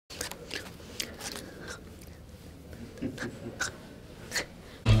Yeah!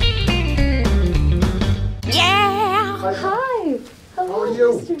 Hi! Hello, How are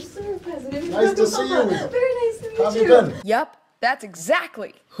you? Mr. Sir President. Nice to see you. Very nice to meet you. How have you been? Yep, that's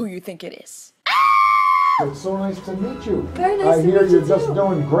exactly who you think it is. It's so nice to meet you. Very nice to I hear meet you you're just too.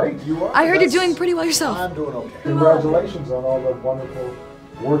 doing great. You are. I heard you're That's- doing pretty well yourself. I'm doing okay. Congratulations on all the wonderful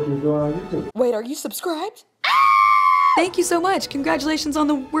work you're doing on YouTube. Wait, are you subscribed? Thank you so much. Congratulations on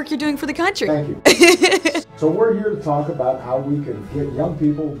the work you're doing for the country. Thank you. So we're here to talk about how we can get young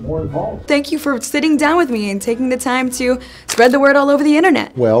people more involved. Thank you for sitting down with me and taking the time to spread the word all over the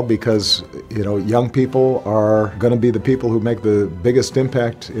internet. Well, because, you know, young people are going to be the people who make the biggest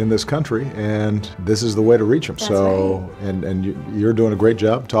impact in this country, and this is the way to reach them. That's so, right. and you're doing a great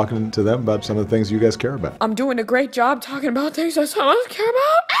job talking to them about some of the things you guys care about. I'm doing a great job talking about things that some of us care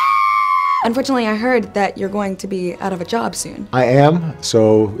about. Unfortunately, I heard that you're going to be out of a job soon. I am.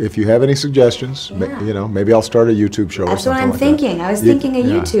 So if you have any suggestions, you know, maybe I'll start a YouTube show or That's what something I'm like thinking. that. I was thinking a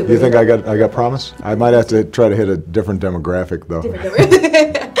YouTube. You think I got promise? I might have to try to hit a different demographic though.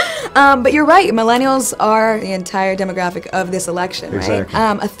 But you're right. Millennials are the entire demographic of this election, right?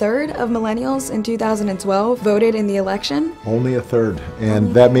 Exactly. A third of millennials in 2012 voted in the election. Only a third,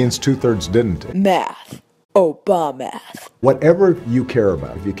 and that means 2/3 didn't. Math. Obama math. Whatever you care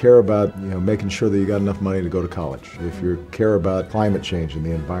about, if you care about, you know, making sure that you got enough money to go to college, if you care about climate change and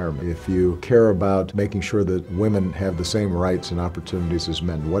the environment, if you care about making sure that women have the same rights and opportunities as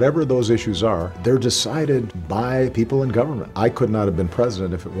men, whatever those issues are, they're decided by people in government. I could not have been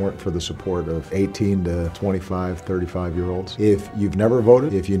president if it weren't for the support of 18 to 25, 35-year-olds. If you've never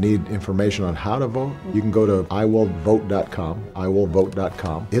voted, if you need information on how to vote, you can go to iwillvote.com,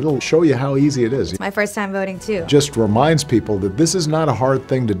 iwillvote.com. It'll show you how easy it is. My first time voting too. Just reminds people that this is not a hard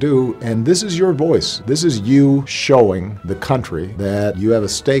thing to do, and this is your voice. This is you showing the country that you have a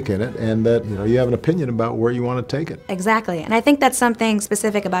stake in it and that, you know, you have an opinion about where you want to take it. Exactly, and I think that's something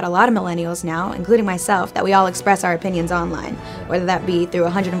specific about a lot of millennials now, including myself, that we all express our opinions online, whether that be through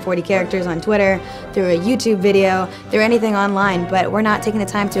 140 characters on Twitter, through a YouTube video, through anything online, but we're not taking the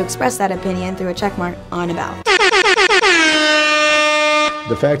time to express that opinion through a checkmark on a ballot.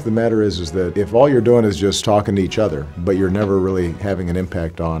 The fact of the matter is that if all you're doing is just talking to each other, but you're never really having an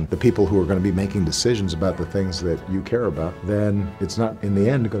impact on the people who are going to be making decisions about the things that you care about, then it's not, in the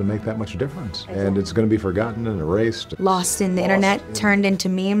end, going to make that much difference. And it's going to be forgotten and erased. Lost in the internet, turned into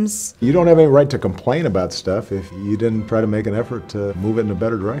memes. You don't have any right to complain about stuff if you didn't try to make an effort to move it in a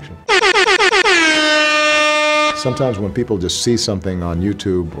better direction. Sometimes when people just see something on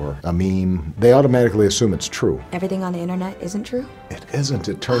YouTube or a meme, they automatically assume it's true. Everything on the internet isn't true? It isn't,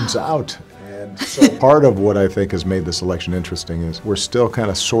 it turns out. And so part of what I think has made this election interesting is we're still kind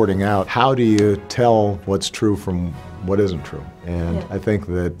of sorting out how do you tell what's true from what isn't true. And I think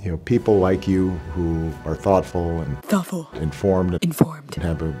that, you know, people like you who are thoughtful and informed and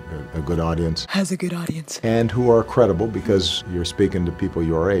have a good audience. Has a good audience. And who are credible because you're speaking to people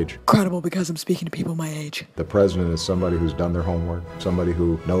your age. Credible because I'm speaking to people my age. The president is somebody who's done their homework, somebody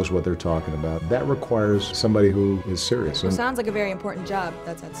who knows what they're talking about. That requires somebody who is serious. And Sounds like a very important job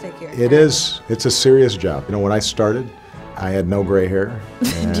that's at stake here. it is. It's a serious job. You know, when I started, I had no gray hair.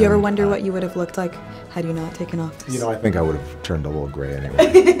 Do you ever wonder what you would have looked like had you not taken office? You know, I think I would have turned a little gray anyway.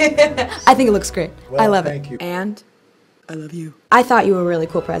 I think it looks great. Well, I love thank it. you. And I love you. I thought you were a really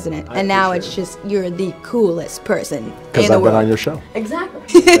cool president, and now it's just you're the coolest person in the Because I've world. been on your show. Exactly.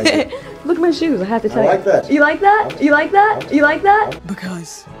 Look at my shoes. I have to tell I like you. that. You like that? You like that? You like that?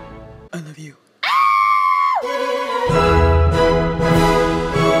 Because I love you.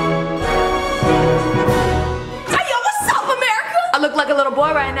 I look like a little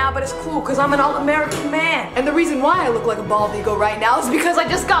boy right now, but it's cool because I'm an all-American man. And the reason why I look like a bald eagle right now is because I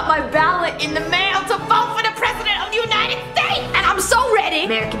just got my ballot in the mail to vote for the President of the United States. And I'm so ready.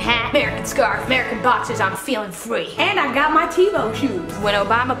 American hat, American scarf, American boxers, I'm feeling free. And I got my TiVo shoes. When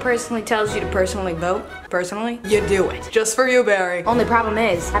Obama personally tells you to personally vote, you do it. Just for you, Barry. Only problem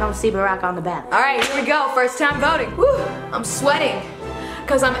is, I don't see Barack on the ballot. All right, here we go. First time voting. Whew, I'm sweating.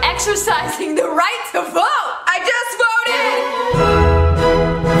 Because I'm exercising the right to vote. I just voted.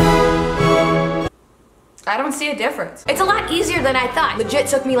 I don't see a difference. It's a lot easier than I thought. Legit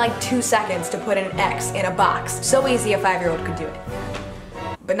took me like 2 seconds to put an X in a box. So easy a 5-year-old could do it.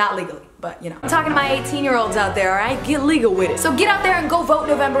 But not legally, but you know. I'm talking to my 18-year-olds out there, alright? Get legal with it. So get out there and go vote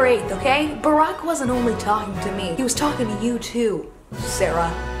November 8th, okay? Barack wasn't only talking to me. He was talking to you too.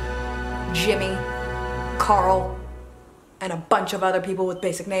 Sarah, Jimmy, Carl, and a bunch of other people with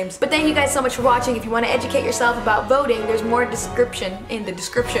basic names. But thank you guys so much for watching. If you want to educate yourself about voting, there's more description in the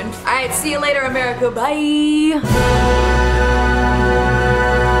description. Alright, see you later, America. Bye!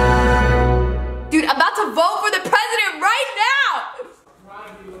 Dude, I'm about to vote for the president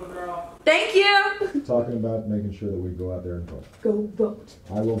Thank you! talking about making sure that we go out there and vote. Go vote.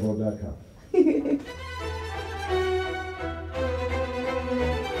 IWillVote.com.